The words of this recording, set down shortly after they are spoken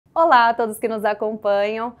Olá a todos que nos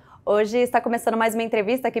acompanham. Hoje está começando mais uma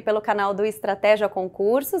entrevista aqui pelo canal do Estratégia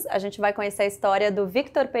Concursos. A gente vai conhecer a história do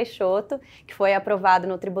Victor Peixoto, que foi aprovado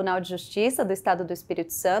no Tribunal de Justiça do Estado do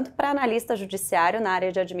Espírito Santo para analista judiciário na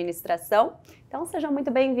área de administração. Então seja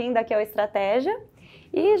muito bem-vindo aqui ao Estratégia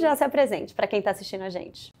e já se apresente para quem está assistindo a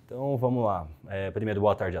gente. Então vamos lá. Primeiro,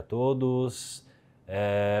 boa tarde a todos.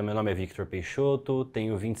 Meu nome é Victor Peixoto,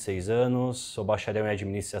 tenho 26 anos, sou bacharel em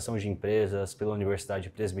Administração de Empresas pela Universidade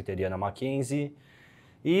Presbiteriana Mackenzie.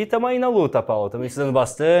 E estamos aí na luta, Paulo. Estamos estudando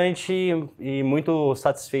bastante e muito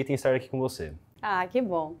satisfeito em estar aqui com você. Ah, que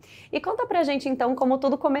bom. E conta pra gente então como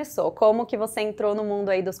tudo começou, como que você entrou no mundo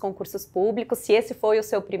aí dos concursos públicos, se esse foi o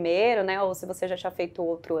seu primeiro, né, ou se você já tinha feito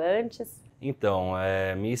outro antes. Então,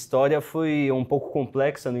 minha história foi um pouco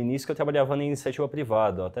complexa no início, que eu trabalhava na iniciativa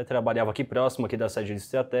privada. Eu até trabalhava aqui próximo aqui da sede de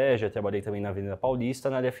Estratégia, trabalhei também na Avenida Paulista,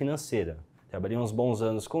 na área financeira. Trabalhei uns bons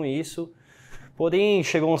anos com isso. Porém,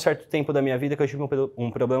 chegou um certo tempo da minha vida que eu tive um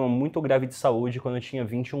problema muito grave de saúde quando eu tinha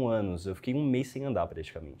 21 anos. Eu fiquei um mês sem andar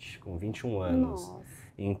praticamente, com 21 anos. Nossa.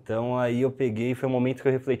 Então aí eu peguei, foi um momento que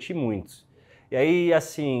eu refleti muito. E aí,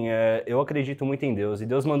 assim, eu acredito muito em Deus. E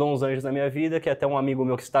Deus mandou uns anjos na minha vida, que é até um amigo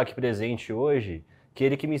meu que está aqui presente hoje, que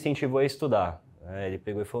ele que me incentivou a estudar. Ele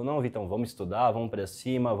pegou e falou, não, Vitão, vamos estudar, vamos para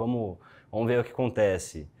cima, vamos ver o que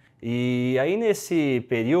acontece. E aí nesse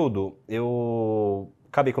período, eu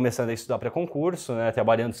acabei começando a estudar para concurso, né,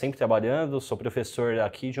 sempre trabalhando, sou professor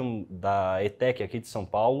aqui da ETEC aqui de São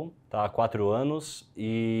Paulo, tá, há 4 anos,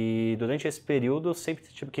 e durante esse período sempre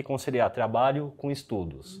tive que conciliar trabalho com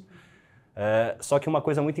estudos. Só que uma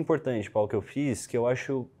coisa muito importante, Paulo, que eu fiz, que eu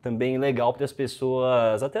acho também legal para as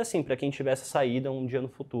pessoas, até assim, para quem tiver essa saída um dia no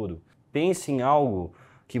futuro. Pense em algo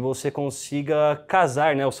que você consiga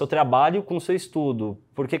casar, né, o seu trabalho com o seu estudo.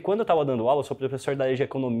 Porque quando eu estava dando aula, eu sou professor da área de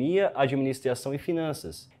Economia, Administração e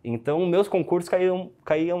Finanças. Então, meus concursos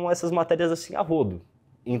caíam essas matérias assim a rodo.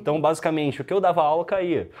 Então, basicamente, o que eu dava aula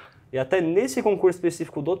caía. E até nesse concurso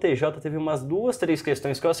específico do TJ, teve umas 2, 3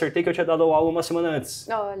 questões que eu acertei que eu tinha dado aula uma semana antes.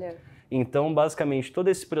 Olha. Então, basicamente, todo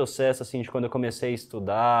esse processo assim, de quando eu comecei a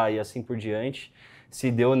estudar e assim por diante,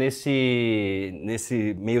 se deu nesse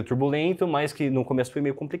meio turbulento, mas que no começo foi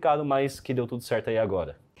meio complicado, mas que deu tudo certo aí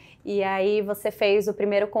agora. E aí você fez o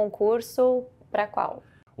primeiro concurso para qual?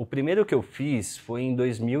 O primeiro que eu fiz foi em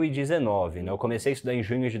 2019, né? Eu comecei a estudar em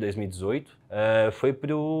junho de 2018, foi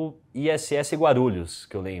para o ISS Guarulhos,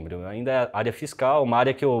 que eu lembro. Ainda é área fiscal, uma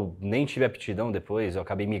área que eu nem tive aptidão depois, eu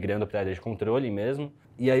acabei migrando para a área de controle mesmo.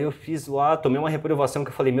 E aí eu fiz lá, tomei uma reprovação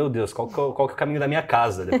que eu falei, meu Deus, qual que é o caminho da minha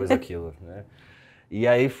casa depois daquilo, né? E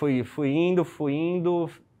aí fui indo,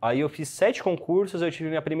 aí eu fiz 7 concursos, eu tive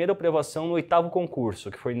minha primeira aprovação no 8º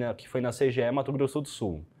concurso, que foi na CGE Mato Grosso do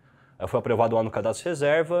Sul. Eu fui aprovado lá no cadastro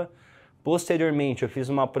reserva. Posteriormente, eu fiz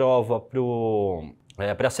uma prova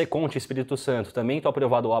para Seconte Espírito Santo. Também estou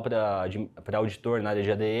aprovado lá para auditor na área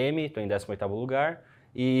de ADM, estou em 18º lugar.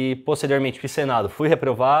 E posteriormente fiz Senado, fui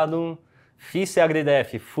reprovado. Fiz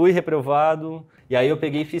CAGRI-DF, fui reprovado. E aí eu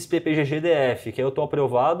peguei e fiz PPGG-DF, que aí eu estou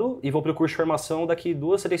aprovado e vou para o curso de formação daqui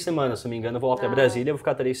 2, 3 semanas, se não me engano. Eu vou lá para Brasília, vou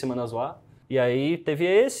ficar 3 semanas lá. E aí teve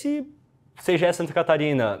esse CGE Santa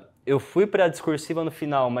Catarina. Eu fui para a discursiva no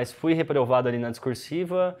final, mas fui reprovado ali na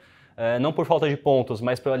discursiva, não por falta de pontos,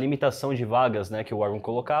 mas pela limitação de vagas, né, que o órgão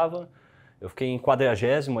colocava. Eu fiquei em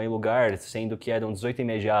 40º aí lugar, sendo que eram 18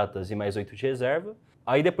 imediatas e mais 8 de reserva.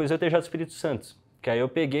 Aí depois eu TJ do Espírito Santo, que aí eu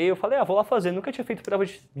peguei e eu falei, vou lá fazer, nunca tinha feito prova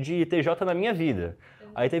de TJ na minha vida.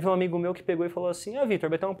 Aí teve um amigo meu que pegou e falou assim, Vitor,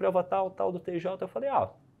 vai ter uma prova tal do TJ. Eu falei,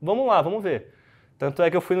 vamos lá, vamos ver. Tanto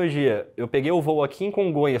é que eu fui no dia, eu peguei o voo aqui em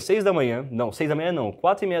Congonhas, 6 da manhã, não, 6 da manhã não,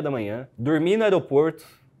 4h30 da manhã, dormi no aeroporto,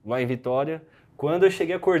 lá em Vitória. Quando eu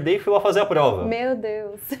cheguei, acordei e fui lá fazer a prova. Meu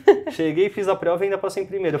Deus! Cheguei, fiz a prova e ainda passei em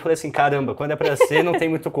primeiro. Eu falei assim, caramba, quando é pra ser, não tem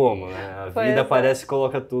muito como, né? A vida parece que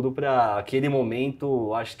coloca tudo pra aquele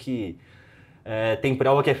momento, acho que tem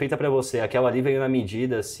prova que é feita pra você. Aquela ali veio na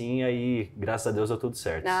medida, assim, aí, graças a Deus, deu tudo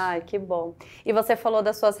certo. Ai, que bom. E você falou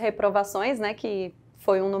das suas reprovações, né, que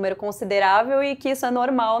foi um número considerável e que isso é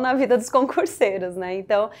normal na vida dos concurseiros, né?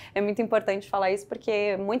 Então, é muito importante falar isso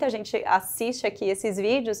porque muita gente assiste aqui esses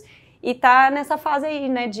vídeos e tá nessa fase aí,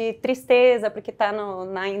 né, de tristeza, porque tá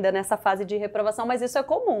ainda nessa fase de reprovação, mas isso é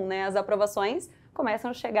comum, né? As aprovações começam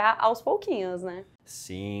a chegar aos pouquinhos, né?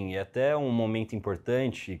 Sim, e até um momento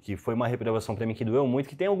importante, que foi uma reprovação para mim que doeu muito,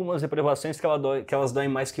 que tem algumas reprovações que elas doem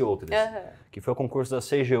mais que outras. Que foi o concurso da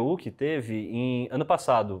CGU que teve ano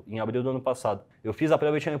passado, em abril do ano passado. Eu fiz a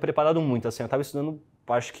prova e tinha me preparado muito, assim, eu estava estudando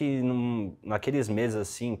acho que naqueles meses,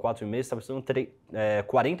 assim, 4 meses, estava estudando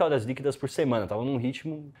 40 horas líquidas por semana, estava num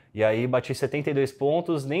ritmo, e aí bati 72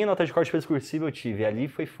 pontos, nem a nota de corte de peso possível eu tive, e ali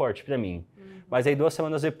foi forte para mim. Mas aí 2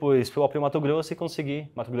 semanas depois, fui ao Mato Grosso e consegui,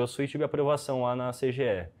 Mato Grosso, e tive aprovação lá na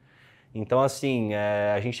CGE. Então, assim,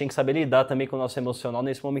 a gente tem que saber lidar também com o nosso emocional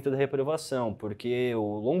nesse momento da reprovação, porque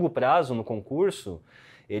o longo prazo no concurso,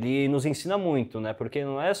 ele nos ensina muito, né? Porque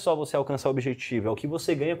não é só você alcançar o objetivo, é o que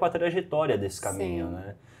você ganha com a trajetória desse caminho, Sim.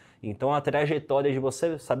 né? Então, a trajetória de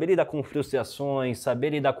você saber lidar com frustrações, saber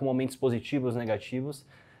lidar com momentos positivos, negativos,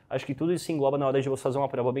 acho que tudo isso se engloba na hora de você fazer uma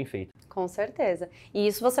prova bem feita. Com certeza. E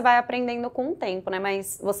isso você vai aprendendo com o tempo, né?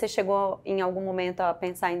 Mas você chegou em algum momento a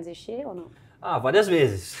pensar em desistir ou não? Ah, várias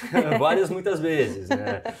vezes. Muitas vezes,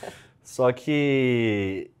 né? Só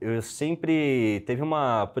que eu sempre teve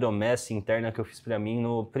uma promessa interna que eu fiz pra mim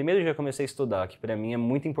no primeiro dia que eu comecei a estudar, que pra mim é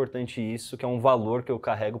muito importante isso, que é um valor que eu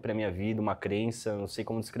carrego pra minha vida, uma crença, não sei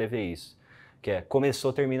como descrever isso, que é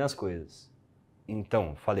começou, termina as coisas.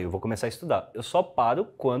 Então, falei, eu vou começar a estudar. Eu só paro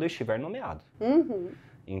quando eu estiver nomeado.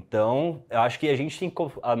 Então, eu acho que a gente tem,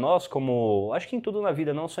 acho que em tudo na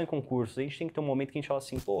vida, não só em concursos, a gente tem que ter um momento que a gente fala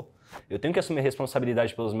assim, pô, eu tenho que assumir a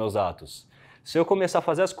responsabilidade pelos meus atos. Se eu começar a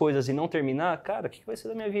fazer as coisas e não terminar, cara, o que vai ser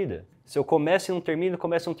da minha vida? Se eu começo e não termino,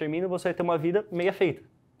 você vai ter uma vida meia feita.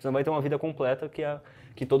 Você não vai ter uma vida completa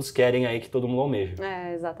que todos querem aí, que todo mundo almeja.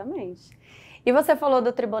 Exatamente. E você falou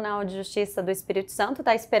do Tribunal de Justiça do Espírito Santo,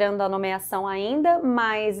 está esperando a nomeação ainda,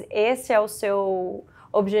 mas esse é o seu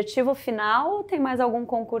objetivo final ou tem mais algum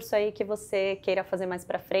concurso aí que você queira fazer mais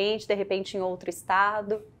para frente, de repente em outro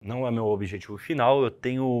estado? Não é meu objetivo final, eu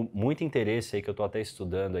tenho muito interesse aí que eu estou até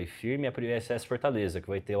estudando aí firme, é para o ISS Fortaleza, que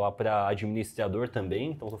vai ter lá para administrador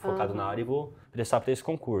também, então estou focado na área e vou prestar para esse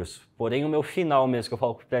concurso. Porém o meu final mesmo, que eu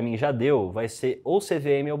falo que para mim já deu, vai ser ou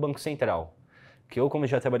CVM ou Banco Central. Que eu, como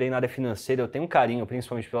já trabalhei na área financeira, eu tenho um carinho,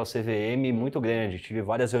 principalmente pela CVM, muito grande. Tive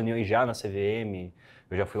várias reuniões já na CVM,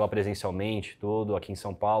 eu já fui lá presencialmente, tudo, aqui em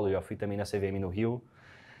São Paulo, já fui também na CVM no Rio.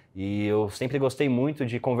 E eu sempre gostei muito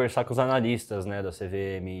de conversar com os analistas, né, da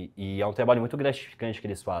CVM, e é um trabalho muito gratificante que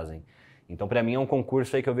eles fazem. Então, para mim, é um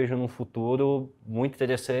concurso aí que eu vejo num futuro muito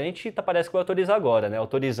interessante e parece que vai autorizar agora, né?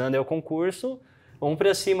 Autorizando aí o concurso, vamos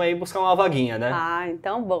para cima aí buscar uma vaguinha, né? Ah,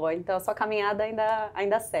 então boa. Então a sua caminhada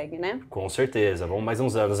ainda segue, né? Com certeza, vamos mais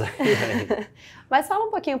uns anos aí. Mas fala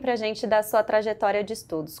um pouquinho pra gente da sua trajetória de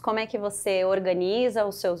estudos. Como é que você organiza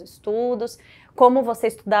os seus estudos? Como você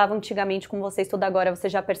estudava antigamente, como você estuda agora, você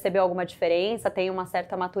já percebeu alguma diferença? Tem uma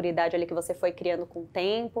certa maturidade ali que você foi criando com o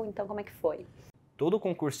tempo? Então como é que foi? Todo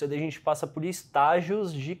concurso a gente passa por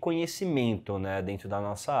estágios de conhecimento, né, dentro da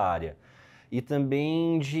nossa área. E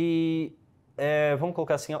também vamos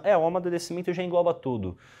colocar assim, o amadurecimento já engloba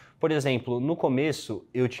tudo. Por exemplo, no começo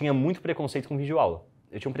eu tinha muito preconceito com videoaula.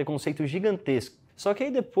 Eu tinha um preconceito gigantesco. Só que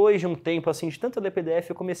aí depois de um tempo, assim, de tanto ler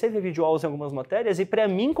PDF, eu comecei a ver videoaulas em algumas matérias e pra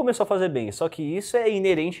mim começou a fazer bem. Só que isso é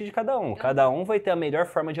inerente de cada um. Cada um vai ter a melhor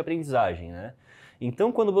forma de aprendizagem, né?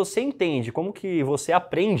 Então, quando você entende como que você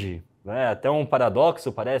aprende, né, até um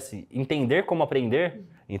paradoxo parece, entender como aprender.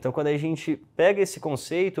 Então, quando a gente pega esse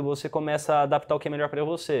conceito, você começa a adaptar o que é melhor para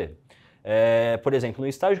você. Por exemplo, no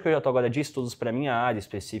estágio que eu já estou agora de estudos para minha área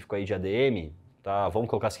específica aí de ADM, tá? Vamos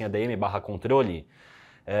colocar assim ADM/controle,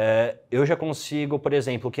 eu já consigo, por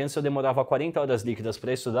exemplo, que antes eu demorava 40 horas líquidas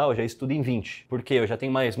para estudar, eu já estudo em 20, porque eu já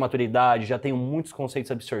tenho mais maturidade, já tenho muitos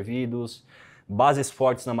conceitos absorvidos, bases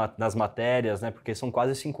fortes nas matérias, né? Porque são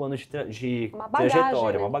quase 5 anos de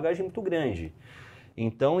trajetória, né? Uma bagagem muito grande.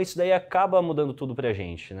 Então isso daí acaba mudando tudo pra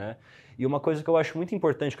gente, né? E uma coisa que eu acho muito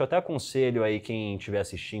importante, que eu até aconselho aí quem estiver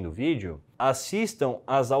assistindo o vídeo, assistam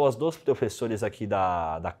as aulas dos professores aqui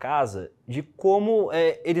da casa de como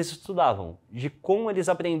eles estudavam, de como eles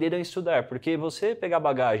aprenderam a estudar. Porque você pegar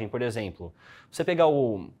bagagem, por exemplo, você pegar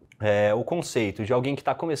o conceito de alguém que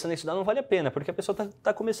está começando a estudar não vale a pena, porque a pessoa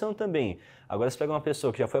está começando também. Agora você pega uma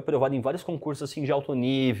pessoa que já foi aprovada em vários concursos assim, de alto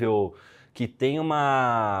nível, que tem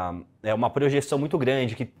uma projeção muito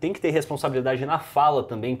grande, que tem que ter responsabilidade na fala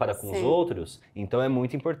também para com os outros, então é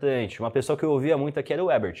muito importante. Uma pessoa que eu ouvia muito aqui era o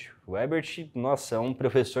Ebert. O Ebert, nossa, é um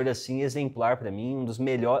professor assim exemplar para mim,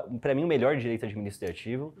 para mim o melhor de direito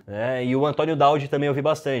administrativo, né? E o Antônio Daudi também eu ouvi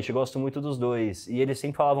bastante, eu gosto muito dos dois, e eles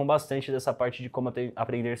sempre falavam bastante dessa parte de como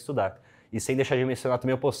aprender a estudar. E sem deixar de mencionar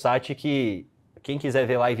também o Possati, que quem quiser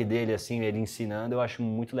ver live dele assim, ele ensinando, eu acho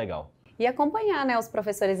muito legal. E acompanhar, né, os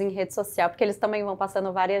professores em rede social, porque eles também vão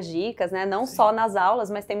passando várias dicas, né, não só nas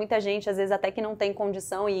aulas, mas tem muita gente, às vezes até que não tem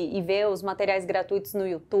condição e vê os materiais gratuitos no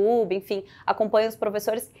YouTube, enfim, acompanha os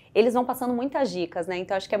professores, eles vão passando muitas dicas, né,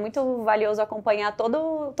 então acho que é muito valioso acompanhar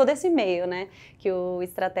todo esse meio, né, que o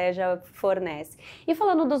Estratégia fornece. E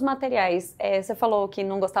falando dos materiais, você falou que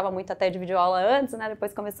não gostava muito até de videoaula antes, né,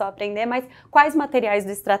 depois começou a aprender, mas quais materiais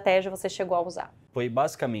do Estratégia você chegou a usar? Foi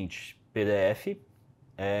basicamente PDF,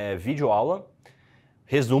 videoaula,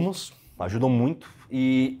 resumos, ajudam muito,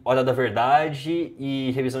 e hora da verdade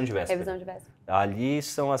e revisão de véspera. Revisão de véspera. Ali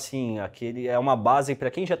são assim, é uma base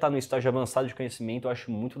para quem já está no estágio avançado de conhecimento, eu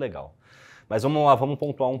acho muito legal. Mas vamos lá, vamos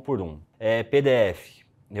pontuar um por um. PDF,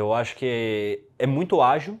 eu acho que é muito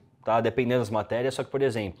ágil, tá? Dependendo das matérias, só que, por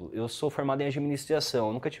exemplo, eu sou formado em administração,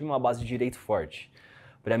 eu nunca tive uma base de direito forte.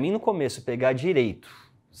 Para mim, no começo, pegar direito,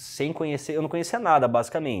 sem conhecer, eu não conhecia nada,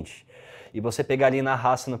 basicamente. E você pegar ali na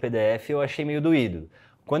raça no PDF, eu achei meio doído.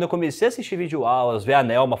 Quando eu comecei a assistir videoaulas, ver a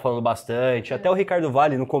Nelma falando bastante, até o Ricardo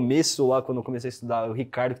Vale, no começo lá, quando eu comecei a estudar, o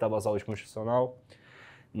Ricardo que estava nas aulas de Constitucional,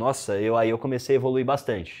 nossa, aí eu comecei a evoluir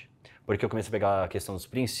bastante. Porque eu comecei a pegar a questão dos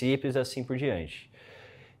princípios e assim por diante.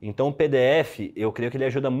 Então o PDF, eu creio que ele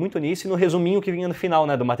ajuda muito nisso e no resuminho que vinha no final,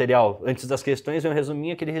 né, do material. Antes das questões, vem um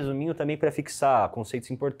resuminho, aquele resuminho também para fixar conceitos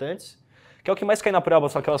importantes, que é o que mais cai na prova,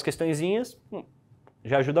 são aquelas questõezinhas,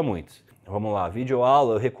 já ajuda muito. Vamos lá,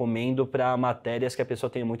 videoaula eu recomendo para matérias que a pessoa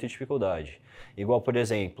tem muita dificuldade. Igual, por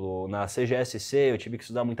exemplo, na CGSC eu tive que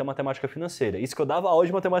estudar muita matemática financeira. Isso que eu dava aula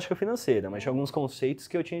de matemática financeira, mas tinha alguns conceitos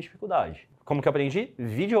que eu tinha dificuldade. Como que eu aprendi?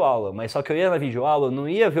 Videoaula. Mas só que eu ia na videoaula, eu não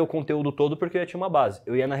ia ver o conteúdo todo porque eu já tinha uma base.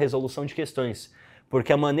 Eu ia na resolução de questões.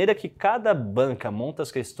 Porque a maneira que cada banca monta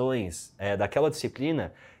as questões daquela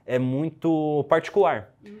disciplina é muito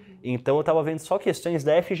particular. Então eu estava vendo só questões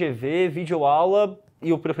da FGV, videoaula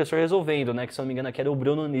e o professor resolvendo, né? Que se eu não me engano aqui era o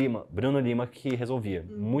Bruno Lima que resolvia.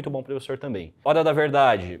 Muito bom professor também. Hora da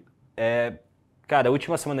verdade, cara,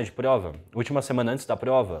 última semana de prova, última semana antes da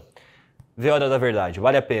prova, vê a hora da verdade,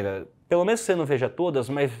 vale a pena. Pelo menos que você não veja todas,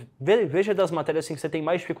 mas veja das matérias assim que você tem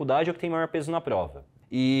mais dificuldade ou que tem maior peso na prova.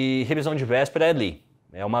 E revisão de véspera é lei.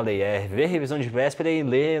 É uma lei, ver revisão de véspera e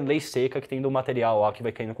ler lei seca que tem do material lá que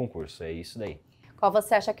vai cair no concurso, é isso daí. Qual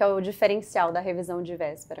você acha que é o diferencial da revisão de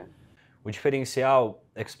véspera? O diferencial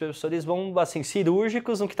é que os professores vão, assim,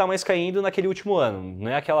 cirúrgicos no que está mais caindo naquele último ano.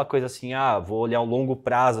 Não é aquela coisa assim, vou olhar um longo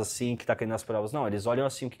prazo, assim, que está caindo nas provas. Não, eles olham,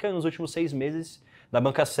 assim, o que caiu nos últimos 6 meses da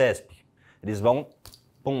banca CESP. Eles vão,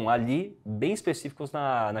 ali, bem específicos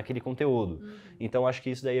naquele conteúdo. Então, acho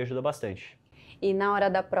que isso daí ajuda bastante. E na hora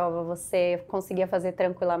da prova, você conseguia fazer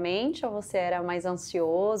tranquilamente ou você era mais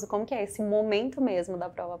ansioso? Como que é esse momento mesmo da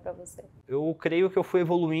prova para você? Eu creio que eu fui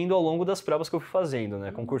evoluindo ao longo das provas que eu fui fazendo,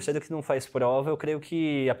 né? Concurseiro que não faz prova, eu creio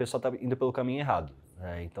que a pessoa está indo pelo caminho errado.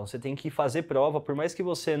 Né? Então você tem que fazer prova, por mais que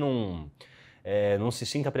você não se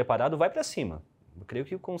sinta preparado, vai para cima. Eu creio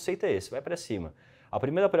que o conceito é esse, vai para cima. A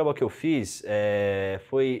primeira prova que eu fiz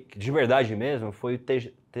foi, de verdade mesmo, foi o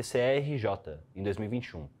TJES em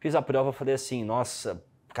 2021. Fiz a prova, falei assim, nossa,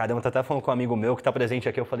 caramba, tô até falando com um amigo meu que tá presente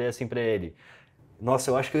aqui, eu falei assim pra ele, nossa,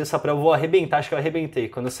 eu acho que essa prova eu vou arrebentar, acho que eu arrebentei.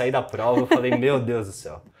 Quando eu saí da prova, eu falei, meu Deus do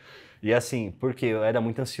céu. E assim, porque eu era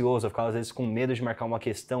muito ansioso, eu ficava às vezes com medo de marcar uma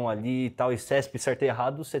questão ali e tal, e CESP, certo e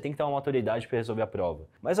errado, você tem que ter uma maturidade para resolver a prova.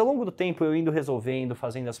 Mas ao longo do tempo, eu indo resolvendo,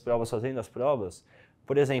 fazendo as provas,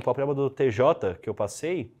 por exemplo, a prova do TJ que eu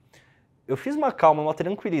passei, eu fiz uma calma, uma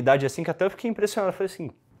tranquilidade assim, que até eu fiquei impressionado. Eu falei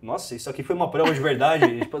assim, nossa, isso aqui foi uma prova de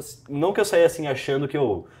verdade? Tipo, não que eu saí assim achando que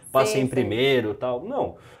eu passei em primeiro e tal,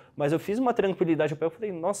 não. Mas eu fiz uma tranquilidade, eu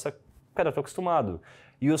falei, nossa, cara, eu tô acostumado.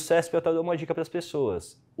 E o CESP, eu até dou uma dica para as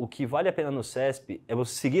pessoas. O que vale a pena no CESP é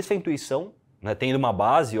você seguir sua intuição, né, tendo uma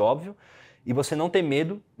base, óbvio, e você não ter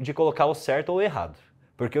medo de colocar o certo ou o errado.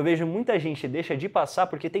 Porque eu vejo muita gente deixa de passar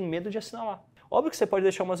porque tem medo de assinalar. Óbvio que você pode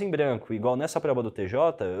deixar umas em branco, igual nessa prova do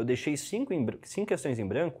TJ, eu deixei 5 questões em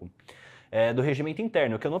branco do regimento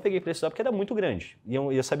interno, que eu não peguei para estudar porque era muito grande, e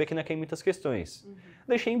eu sabia que não ia cair muitas questões.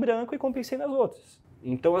 Deixei em branco e compensei nas outras.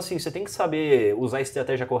 Então, assim, você tem que saber usar a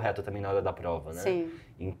estratégia correta também na hora da prova, né? Sim.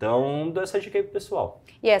 Então, dou essa dica aí pro pessoal.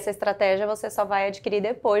 E essa estratégia você só vai adquirir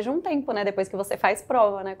depois de um tempo, né? Depois que você faz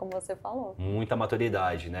prova, né? Como você falou. Muita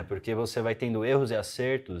maturidade, né? Porque você vai tendo erros e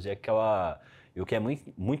acertos e o que é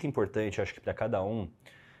muito, muito importante, acho que para cada um,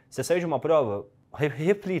 você saiu de uma prova,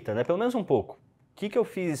 reflita, né? Pelo menos um pouco. O que eu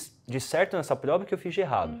fiz de certo nessa prova e o que eu fiz de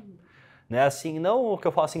errado? Né? Assim, não o que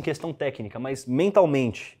eu faço em questão técnica, mas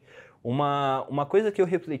mentalmente. Uma coisa que eu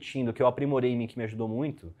refletindo, que eu aprimorei em mim, que me ajudou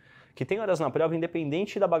muito, que tem horas na prova,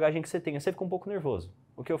 independente da bagagem que você tenha, você fica um pouco nervoso.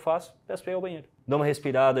 O que eu faço? Peço pra ir ao banheiro. Dou uma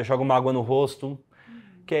respirada, jogo uma água no rosto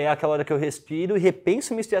que é aquela hora que eu respiro e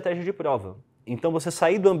repenso minha estratégia de prova. Então você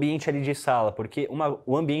sair do ambiente ali de sala, porque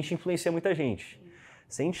o ambiente influencia muita gente.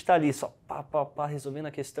 Se a gente está ali só resolvendo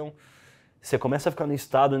a questão, você começa a ficar no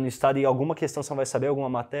estado e alguma questão você não vai saber, alguma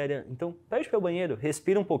matéria. Então pede para o banheiro,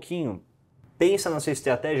 respira um pouquinho, pensa na sua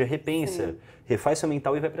estratégia, repensa, refaz seu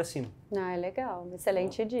mental e vai para cima. Ah, é legal,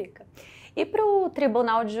 excelente dica. E para o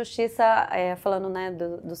Tribunal de Justiça, falando, né,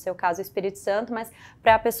 do seu caso Espírito Santo, mas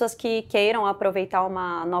para pessoas que queiram aproveitar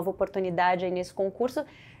uma nova oportunidade aí nesse concurso,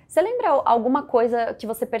 você lembra alguma coisa que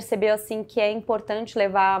você percebeu assim que é importante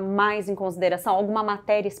levar mais em consideração? Alguma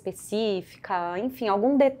matéria específica? Enfim,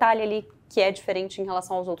 algum detalhe ali que é diferente em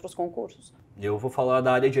relação aos outros concursos? Eu vou falar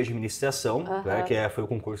da área de administração, né, que foi o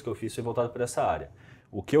concurso que eu fiz, foi voltado para essa área.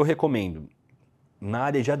 O que eu recomendo? Na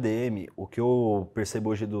área de ADM, o que eu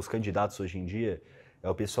percebo hoje dos candidatos hoje em dia é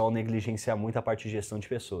o pessoal negligenciar muito a parte de gestão de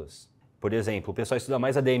pessoas. Por exemplo, o pessoal estuda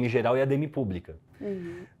mais ADM geral e ADM pública.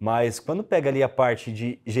 Mas quando pega ali a parte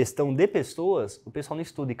de gestão de pessoas, o pessoal não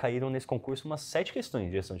estuda e caíram nesse concurso umas 7 questões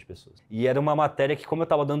de gestão de pessoas. E era uma matéria que, como eu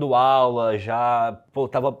estava dando aula,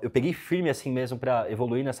 eu peguei firme assim mesmo para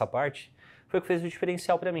evoluir nessa parte, foi o que fez o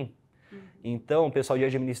diferencial para mim. Então, o pessoal de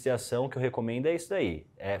administração, que eu recomendo é isso daí.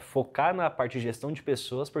 É focar na parte de gestão de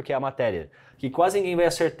pessoas, porque é a matéria que quase ninguém vai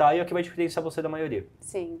acertar e é o que vai diferenciar você da maioria.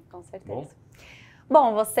 Sim, com certeza.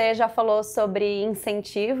 Bom, você já falou sobre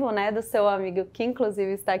incentivo, né, do seu amigo, que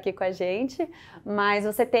inclusive está aqui com a gente, mas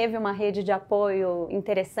você teve uma rede de apoio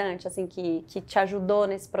interessante, assim, que te ajudou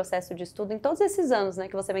nesse processo de estudo em todos esses anos, né,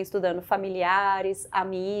 que você vem estudando, familiares,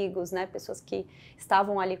 amigos, né, pessoas que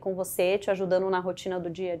estavam ali com você, te ajudando na rotina do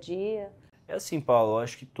dia a dia? É assim, Paulo,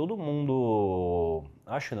 acho que todo mundo,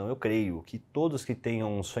 eu creio que todos que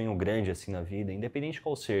tenham um sonho grande assim na vida, independente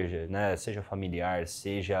qual seja, né, seja familiar,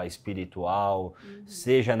 seja espiritual,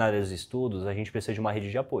 seja na área dos estudos, a gente precisa de uma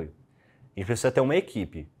rede de apoio. A gente precisa ter uma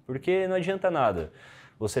equipe, porque não adianta nada.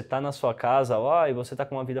 Você tá na sua casa lá e você tá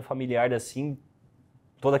com uma vida familiar assim,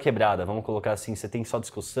 toda quebrada, vamos colocar assim, você tem só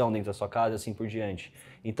discussão dentro da sua casa e assim por diante.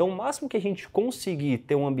 Então, o máximo que a gente conseguir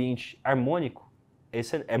ter um ambiente harmônico,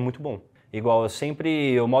 esse é muito bom. Igual,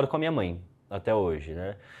 eu moro com a minha mãe, até hoje,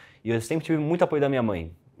 né? E eu sempre tive muito apoio da minha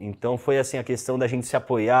mãe. Então foi assim, a questão da gente se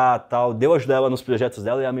apoiar, tal, de eu ajudar ela nos projetos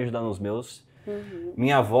dela e ela me ajudar nos meus.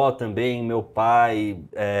 Minha avó também, meu pai.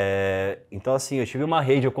 Então assim,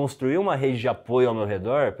 eu construí uma rede de apoio ao meu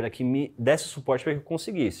redor para que me desse suporte para que eu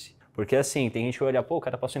conseguisse. Porque assim, tem gente que vai olhar, pô, o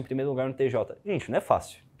cara passou em primeiro lugar no TJ. Gente, não é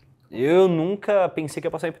fácil. Eu nunca pensei que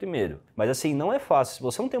ia passar em primeiro. Mas assim, não é fácil. Se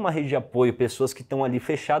você não tem uma rede de apoio, pessoas que estão ali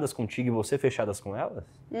fechadas contigo e você fechadas com elas,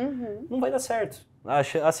 não vai dar certo.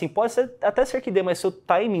 Assim, pode até ser que dê, mas seu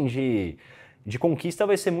timing de conquista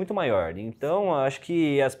vai ser muito maior. Então, acho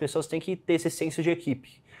que as pessoas têm que ter esse senso de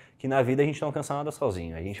equipe. Que na vida a gente não alcança nada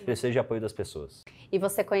sozinho, a gente precisa de apoio das pessoas. E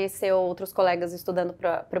você conheceu outros colegas estudando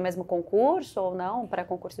para o mesmo concurso ou não? Para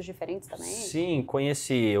concursos diferentes também? Sim,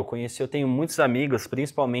 eu tenho muitos amigos,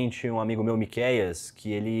 principalmente um amigo meu, Miqueias,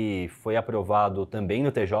 que ele foi aprovado também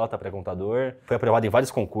no TJ para contador, foi aprovado em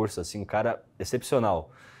vários concursos, assim, um cara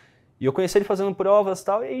excepcional. E eu conheci ele fazendo provas e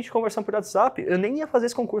tal, e a gente conversando por WhatsApp, eu nem ia fazer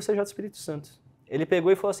esse concurso TJ do Espírito Santo. Ele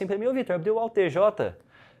pegou e falou assim para mim, ô Victor, abriu o TJ,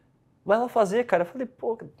 vai lá fazer, cara. Eu falei,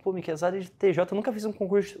 pô, Miquel, área de TJ, eu nunca fiz um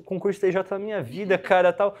concurso de TJ na minha vida,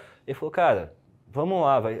 cara, tal. Ele falou, cara, vamos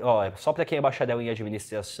lá, é só para quem é bacharel em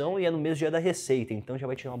administração e é no mesmo dia da receita, então já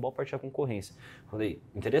vai tirar uma boa parte da concorrência. Eu falei,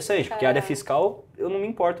 interessante, porque a área fiscal, eu não me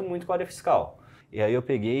importo muito com a área fiscal. E aí eu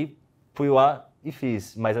peguei, fui lá e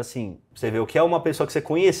fiz. Mas assim, você vê o que é uma pessoa que você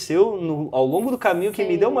conheceu ao longo do caminho, que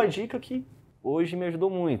me deu uma dica que hoje me ajudou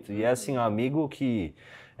muito. E é assim, um amigo que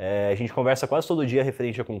a gente conversa quase todo dia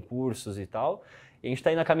referente a concursos e tal, e a gente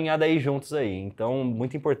está indo na caminhada aí juntos aí. Então,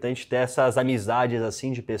 muito importante ter essas amizades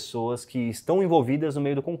assim de pessoas que estão envolvidas no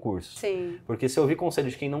meio do concurso. Sim. Porque se eu ouvir conselho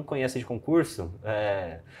de quem não conhece de concurso,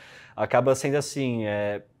 acaba sendo assim,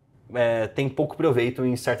 tem pouco proveito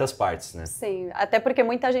em certas partes, né? Sim, até porque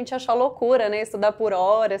muita gente acha loucura, né? Estudar por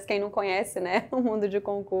horas, quem não conhece, né? O mundo de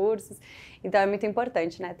concursos. Então é muito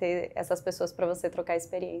importante, né? Ter essas pessoas para você trocar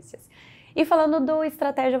experiências. E falando do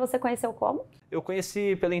Estratégia, você conheceu como? Eu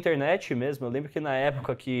conheci pela internet mesmo. Eu lembro que na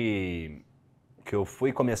época que eu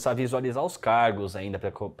fui começar a visualizar os cargos ainda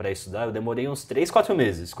para estudar, eu demorei uns 3, 4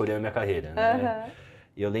 meses escolhendo a minha carreira, né?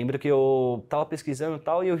 E eu lembro que eu tava pesquisando e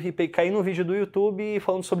tal, e eu caí num vídeo do YouTube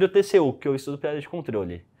falando sobre o TCU, que eu estudo para área de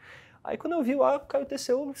controle. Aí quando eu vi lá, caiu o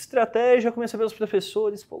TCU, estratégia, comecei a ver os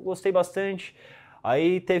professores, pô, gostei bastante.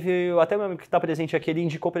 Aí teve, até meu amigo que está presente aqui, ele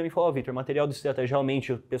indicou para mim e falou, Victor, material do estratégia,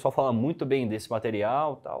 realmente o pessoal fala muito bem desse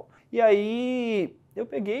material e tal. E aí eu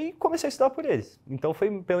peguei e comecei a estudar por eles. Então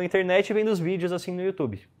foi pela internet vendo os vídeos assim no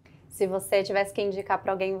YouTube. Se você tivesse que indicar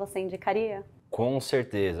para alguém, você indicaria? Com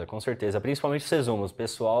certeza, com certeza. Principalmente os resumos.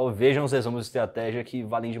 Pessoal, vejam os resumos de estratégia que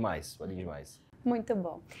valem demais, valem demais. Muito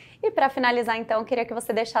bom. E para finalizar, então, eu queria que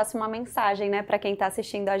você deixasse uma mensagem, né, para quem está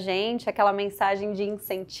assistindo a gente, aquela mensagem de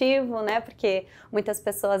incentivo, né, porque muitas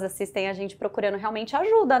pessoas assistem a gente procurando realmente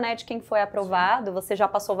ajuda, né, de quem foi aprovado. Sim. Você já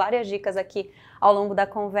passou várias dicas aqui ao longo da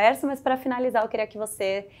conversa, mas para finalizar, eu queria que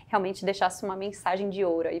você realmente deixasse uma mensagem de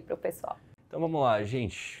ouro aí para o pessoal. Então vamos lá,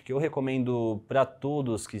 gente. O que eu recomendo para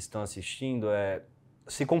todos que estão assistindo é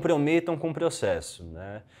se comprometam com o processo,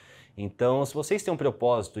 né? Então, se vocês têm um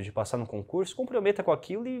propósito de passar no concurso, comprometa com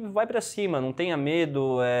aquilo e vai para cima, não tenha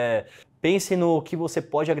medo, pense no que você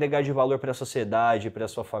pode agregar de valor para a sociedade, para a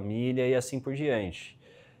sua família e assim por diante.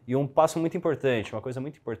 E um passo muito importante, uma coisa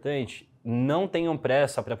muito importante, não tenham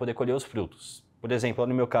pressa para poder colher os frutos. Por exemplo,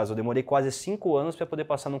 no meu caso, eu demorei quase 5 anos para poder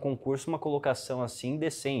passar no concurso uma colocação assim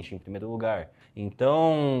decente, em primeiro lugar.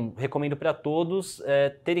 Então, recomendo para todos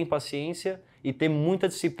terem paciência e ter muita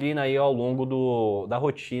disciplina aí ao longo da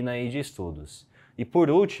rotina aí de estudos. E por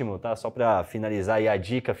último, tá, só para finalizar aí a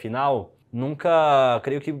dica final,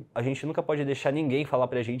 creio que a gente nunca pode deixar ninguém falar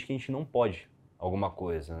pra gente que a gente não pode alguma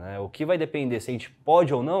coisa, né? O que vai depender se a gente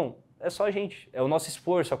pode ou não, é só a gente, é o nosso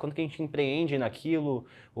esforço, é quanto que a gente empreende naquilo,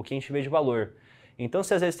 o que a gente vê de valor. Então,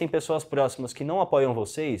 se às vezes tem pessoas próximas que não apoiam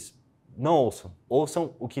vocês, não ouçam.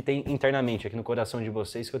 Ouçam o que tem internamente aqui no coração de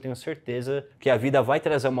vocês, que eu tenho certeza que a vida vai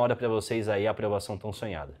trazer uma hora para vocês aí a aprovação tão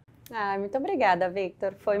sonhada. Muito obrigada,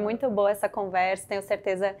 Victor. Foi muito boa essa conversa. Tenho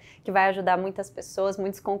certeza que vai ajudar muitas pessoas,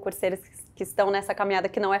 muitos concurseiros que estão nessa caminhada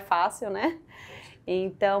que não é fácil, né?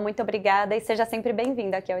 Então, muito obrigada e seja sempre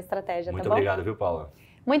bem-vindo aqui ao Estratégia, muito tá bom? Muito obrigado, viu, Paula?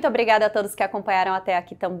 Muito obrigada a todos que acompanharam até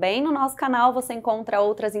aqui também. No nosso canal você encontra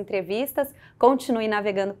outras entrevistas. Continue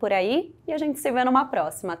navegando por aí e a gente se vê numa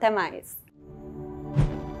próxima. Até mais!